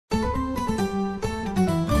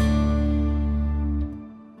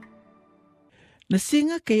Na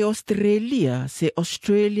singa kei Ositerelia se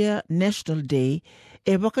Australia National Day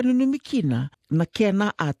e wakanunumikina na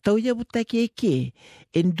kena a tauia butaki eke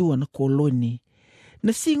endua na koloni.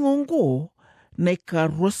 Na singa ongo na ika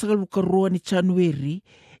ruasaluka roa ni Januari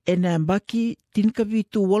e na ambaki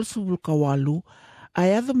tinkavitu walsuluka walu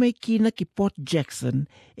ai adha mai kina ki Port Jackson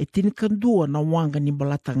e tinikandua na wanga ni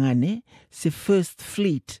Balatangane se First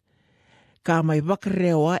Fleet. Ka mai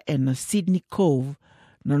wakarewa e na Sydney Cove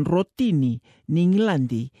na rotini ni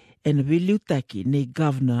Ngilandi e na Viliutaki ni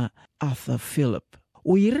Governor Arthur Phillip.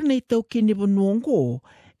 O ira nei tau kini wanuongo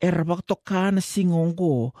e rabaktoka na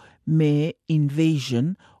singongo me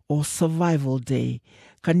Invasion o Survival Day.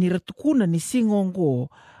 Ka niratukuna ni singongo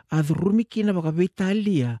a dhurumi kina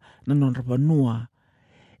wakawetalia na nonrabanua.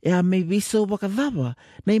 E a mei viso wakadhava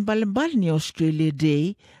na imbalimbali ni Australia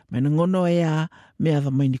Day me na ngono e a me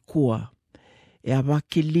adha mai ni kua. E a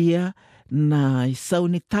wakilia na isau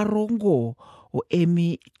ni tarongo o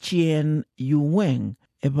Emi Chien Yuweng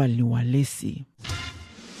e wali walesi.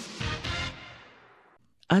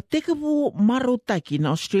 A tekavu marotaki na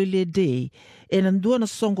Australia Day e nandua na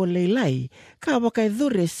songo leilai ka waka e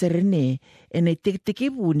dhure serene e nei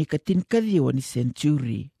tekevu ni ka tinkadhiwa ni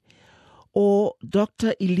Century. O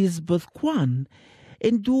Dr. Elizabeth Kwan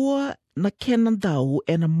endua na kenandau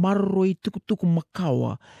e na maroi tukutuku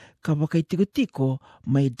makawa ka waka i tikotiko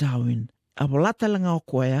mai Darwin. A walata langa o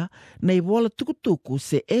koea na iwola tukutuku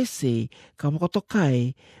se essay ka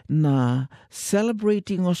wakatokai na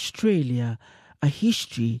Celebrating Australia, A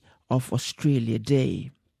History of Australia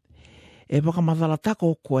Day. E wakamathalataka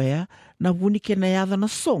o koea na wunike na yadha na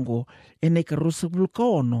songo e nei ka rusabuluka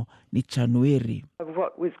ono ni Januari.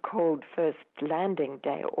 What was called First Landing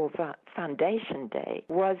Day or Foundation Day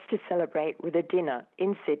was to celebrate with a dinner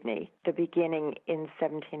in Sydney, the beginning in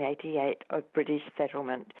 1788 of British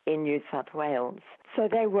settlement in New South Wales. So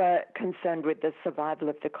they were concerned with the survival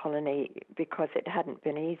of the colony because it hadn't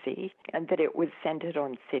been easy and that it was centred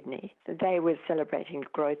on Sydney. They were celebrating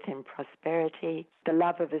growth and prosperity, the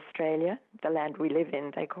love of Australia, the land we live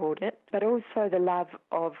in, they called it, but also the love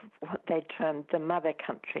of what they termed the mother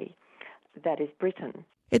country, that is Britain.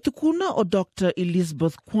 E tukuna o Dr.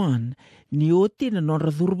 Elizabeth Kwan ni oti na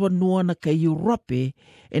noradhurba nua na ka Europe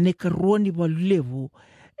e ne ka rua ni walulevu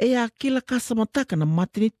e a kila kasamataka na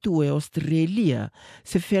matini tu e Australia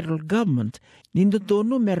se federal government ni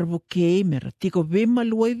ndodono merabokei meratiko vema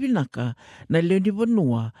luai vinaka na leo ni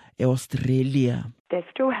wanua e Australia. There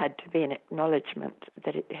still had to be an acknowledgement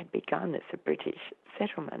that it had begun as a British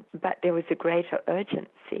settlement, but there was a greater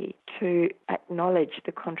urgency to acknowledge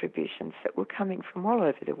the contributions that were coming from all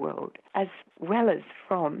over the world, as well as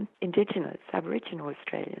from Indigenous, Aboriginal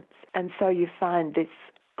Australians. And so you find this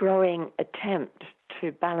growing attempt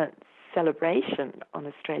to balance celebration on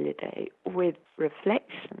Australia Day with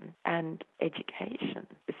reflection and education.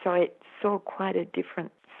 So it saw quite a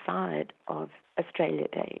different side of Australia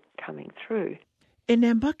Day coming through. E ne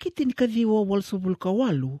ambaki tinikadhiwa walsobulka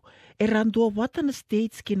walu, e randua wata na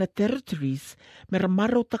states ki na territories me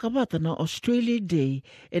ramara o takawata na Australia Day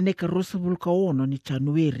e ne ka rosabulka ono ni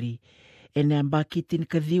Januari. E ne ambaki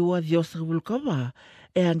tinikadhiwa dhiosabulka wa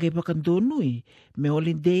e ange bakandonui me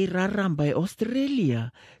holiday raramba e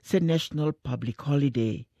Australia se National Public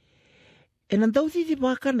Holiday. E nandau thidi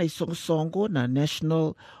waka na isongo na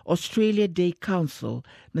National Australia Day Council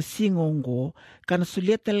na singongo kana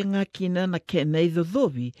sulia talanga kina na kena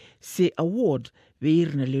idhodhovi se award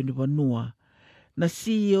veir na leo ni wanua. Na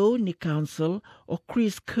CEO ni council o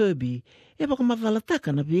Chris Kirby e baka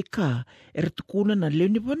mathalataka na vika e ratukuna na leo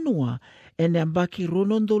ni wanua e ne ambaki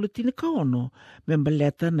rono ndolo tinika ono me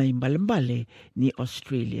mbaleta na imbalimbale ni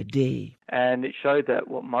Australia Day. And it showed that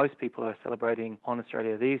what most people are celebrating on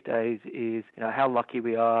Australia these days is, how lucky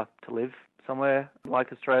we are to live somewhere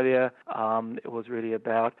like Australia. It was really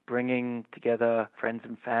about bringing together friends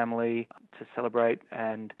and family to celebrate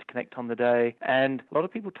and to connect on the day. And a lot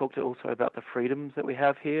of people talked also about the freedoms that we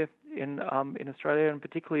have here in Australia, and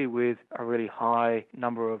particularly with a really high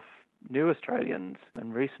number of new Australians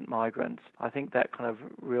and recent migrants. I think that kind of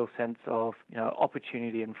real sense of,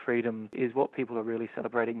 opportunity and freedom is what people are really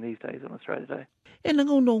celebrating these days on Australia Day. E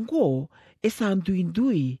nangaunongo, e sa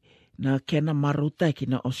andui na kena marutaki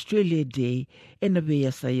na Australia Day e na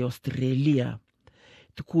vea sa i Australia.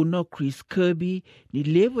 Tukuna Chris Kirby ni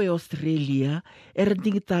levo e Australia e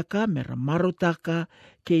randingitaka mera marutaka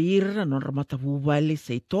ke ira non ramatavuvale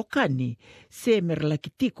se tokani se mera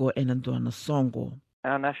lakitiko e nandua na songo.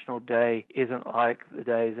 Our National Day isn't like the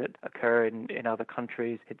days that occur in other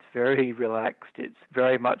countries. It's very relaxed. It's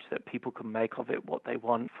very much that people can make of it what they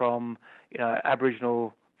want, from,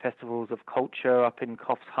 Aboriginal festivals of culture up in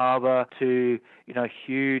Coffs Harbour to,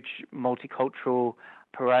 huge multicultural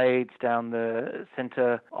parades down the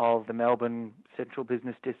centre of the Melbourne Central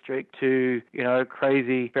Business District to,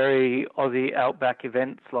 crazy, very Aussie outback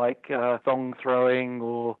events like thong throwing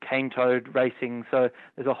or cane toad racing. So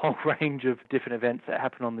there's a whole range of different events that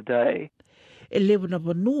happen on the day. E lewa na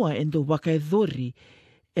vanua e ndo wakaedhori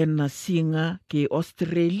e na singa ke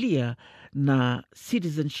Ositerelia na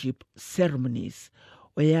citizenship ceremonies.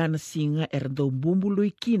 O ia na singa e randau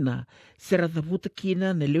bumbului kina, se rathavuta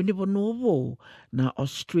kina na leoni vanua vo na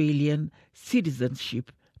Australian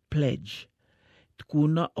Citizenship Pledge.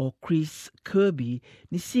 Tukuna o Chris Kirby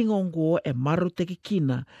ni singa ongo e maruteki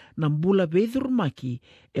kina na mbula veidhurumaki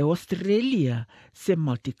e Ositerelia se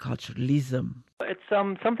multiculturalism. It's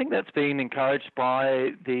something that's been encouraged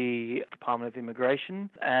by the Department of Immigration,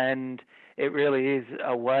 and it really is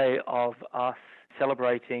a way of us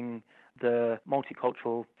celebrating the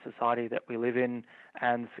multicultural society that we live in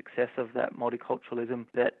and the success of that multiculturalism,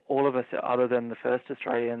 that all of us, other than the first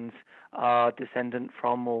Australians, are descendant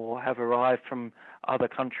from or have arrived from other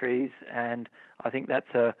countries. And I think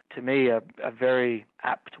that's, to me, a very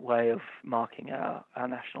apt way of marking our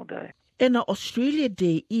National Day. And Australia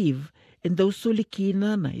Day Eve, in those soli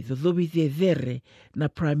kina na i dhodhobi there na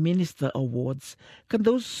Prime Minister Awards, kan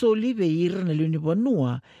those soli veira na leoni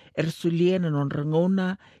vanua solia na non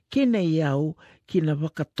rangona kena iau kina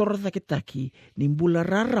wakatorda ketaki ni mbula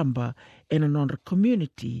raramba e na non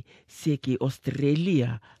community se ki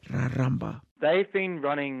Ositerelia raramba. They've been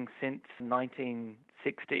running since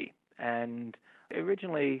 1960, and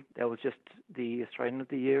originally there was just the Australian of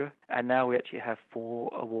the Year, and now we actually have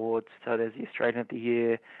 4 awards. So there's the Australian of the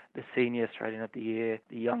Year, the Senior Australian of the Year,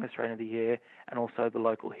 the Young Australian of the Year, and also the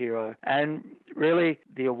Local Hero. And really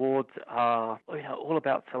the awards are all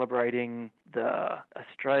about celebrating the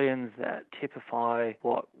Australians that typify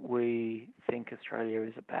what we think Australia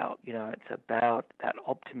is about. It's about that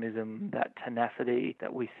optimism, that tenacity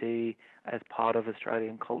that we see as part of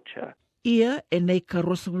Australian culture. Ia e nei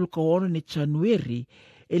karosabulu kaono ni January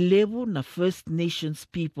e levu na First Nations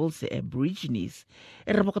peoples e Aborigines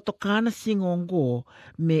e rapakatokana singongo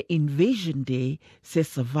me Invasion Day se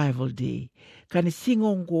Survival Day. Kani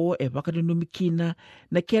singongo e wakaninumikina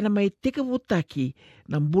na kena mai teke vutaki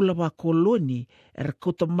na mbula wa koloni e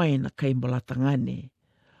rakota mai na kaimbalatangane.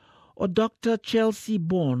 O Dr. Chelsea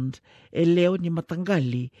Bond e leo ni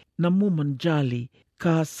matangali na Mumanjali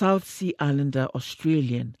ka South Sea Islander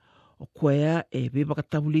Australian. O kwea e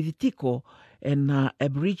vivakatavulidi tiko e na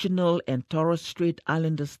Aboriginal and Torres Strait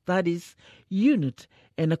Islander Studies Unit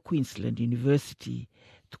e na Queensland University.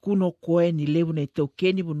 Tukuno koe ni lewu na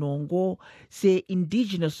itaukeni bunongo se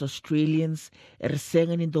Indigenous Australians e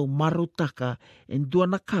resenga ni ndau marutaka e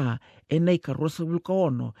nduana ka e na ikarosa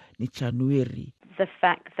vulkaono ni January. The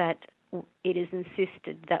fact that it is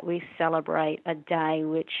insisted that we celebrate a day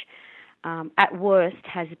which at worst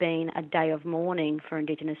has been a day of mourning for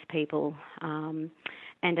Indigenous people,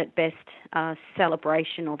 and at best a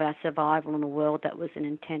celebration of our survival in a world that was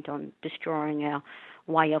intent on destroying our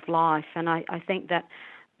way of life. And I think that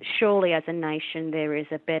surely as a nation there is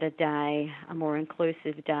a better day, a more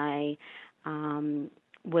inclusive day,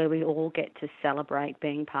 where we all get to celebrate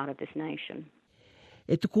being part of this nation.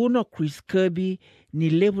 E tukuno Chris Kirby ni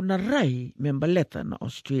levu na rai membaleta na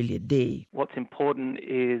Australia Day. What's important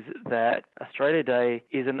is that Australia Day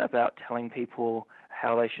isn't about telling people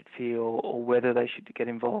how they should feel or whether they should get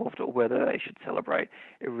involved or whether they should celebrate.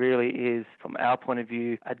 It really is, from our point of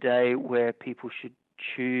view, a day where people should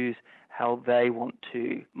choose how they want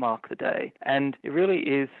to mark the day. And it really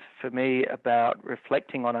is, for me, about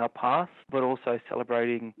reflecting on our past, but also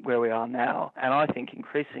celebrating where we are now. And I think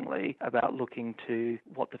increasingly about looking to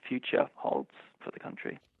what the future holds for the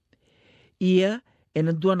country. Ia e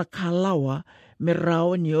na duana kalawa me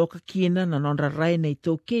rao ni oka kina na nonra rai nei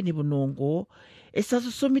toke ni bonongo e sa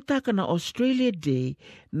somitaka na Australia Day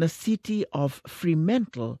na City of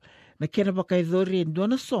Fremantle na kena wakaidhori e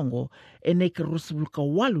nduana songo e nei ka rusabuluka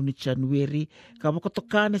walu ni January ka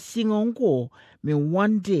wakatokana singongo me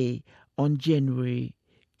one day on January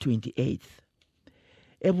 28th.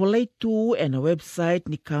 E walei tu e na website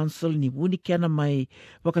ni council ni wuni kena mai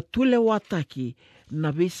wakatule wataki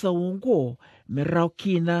na visa wongo me rau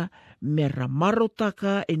kina me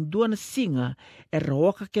ramarotaka e nduana singa e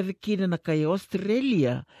raoka kevekina na kai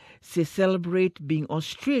Australia se celebrate being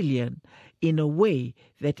Australian in a way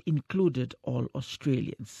that included all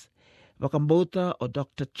Australians. Wakambota o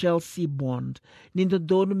Dr. Chelsea Bond nindo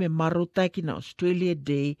donu me marotaki na Australia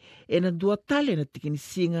Day e na duatale na tikini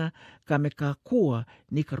singa ka me ka kua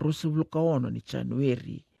ni ka rusavuluka ono ni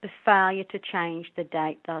January. the failure to change the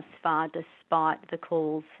date thus far, despite the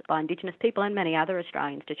calls by Indigenous people and many other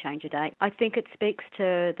Australians to change a date. I think it speaks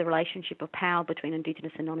to the relationship of power between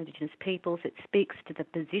Indigenous and non-Indigenous peoples. It speaks to the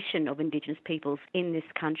position of Indigenous peoples in this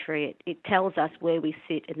country. It tells us where we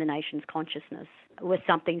sit in the nation's consciousness. We're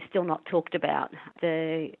something still not talked about.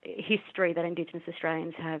 The history that Indigenous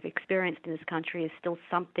Australians have experienced in this country is still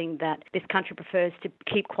something that this country prefers to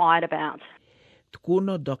keep quiet about.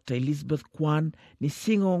 Tukuno Dr. Elizabeth Kwan ni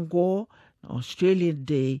singongo na Australian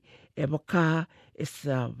Day e waka e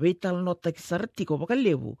sa weital nota ki saratiko waka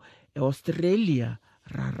lewu e Ositerelia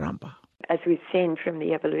raramba. As we've seen from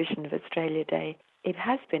the evolution of Australia Day, it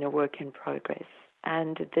has been a work in progress,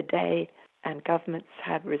 and the day and governments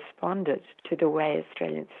have responded to the way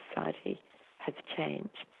Australian society has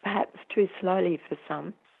changed. Perhaps too slowly for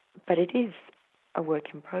some, but it is a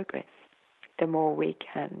work in progress. The more we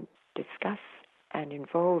can discuss and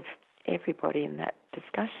involve everybody in that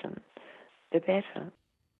discussion, the better.